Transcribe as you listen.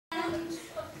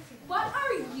What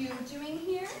are you doing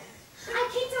here? I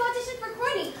came to audition for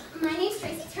Corny. My name's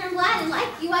Tracy Turnblad, and like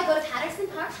you, I go to Patterson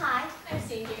Park High. I've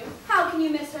seen you. How can you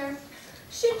miss her?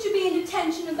 Shouldn't you be in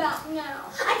detention about now?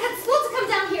 I got school to come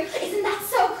down here. Isn't that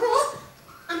so cool?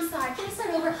 I'm sorry. Can I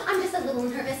start over? I'm just a little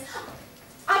nervous.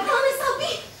 I promise I'll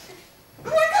be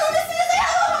more calm as soon as I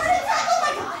have a heart attack. Oh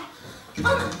my God.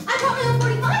 I brought my own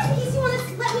 45 in case you want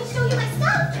to let me show you my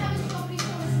stuff. Nobody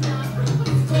show us now.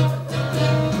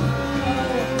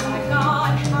 Oh my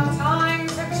God, how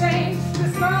times have changed.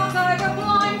 This girl's either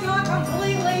blind or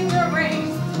completely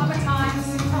deranged. How the times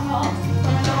seem to halt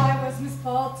when I was Miss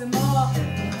Baltimore.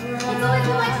 It's always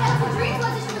been my childhood dream to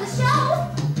audition for the show.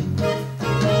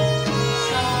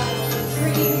 Childhood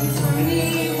dreams for me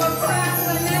were cracked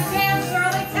when that damn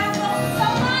Shirley Temple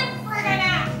stole my friggin'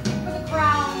 act for the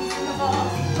crowns and the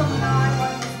balls from when I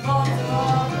was Miss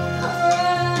Baltimore.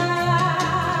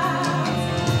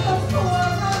 Those poor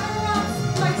runner-ups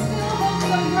might still hold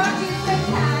some grudges they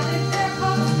had in their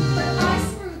cups, but I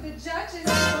screwed the judges.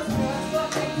 Those boys what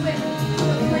they win,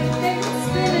 look like they were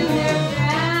spinning their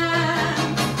dance.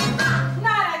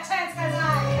 Not a chance 'cause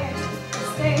I hit the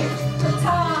stage, the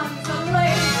tongues of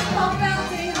lace, while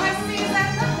belting high seas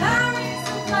at the Paris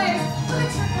place. With a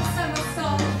triple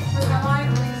somersault, with my life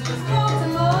rings was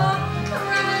Baltimore.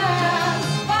 Rats,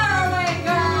 far away,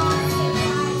 girls.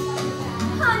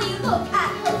 Honey, look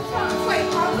at her front. Wait,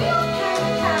 are we on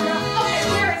camera? Okay,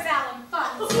 where is Alan Fun?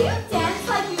 Do you dance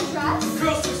like you dress?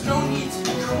 Girls, there's no need to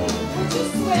be cruel. Would you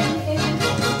swim in the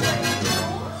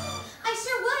I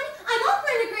sure would. I'm all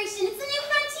for integration. It's a new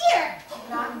frontier.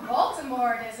 Not in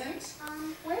Baltimore, it isn't.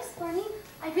 Where's Corny?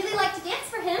 I'd really like to dance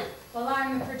for him. Well,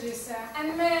 I'm the producer,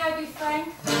 and may I be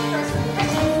frank? First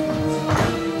impressions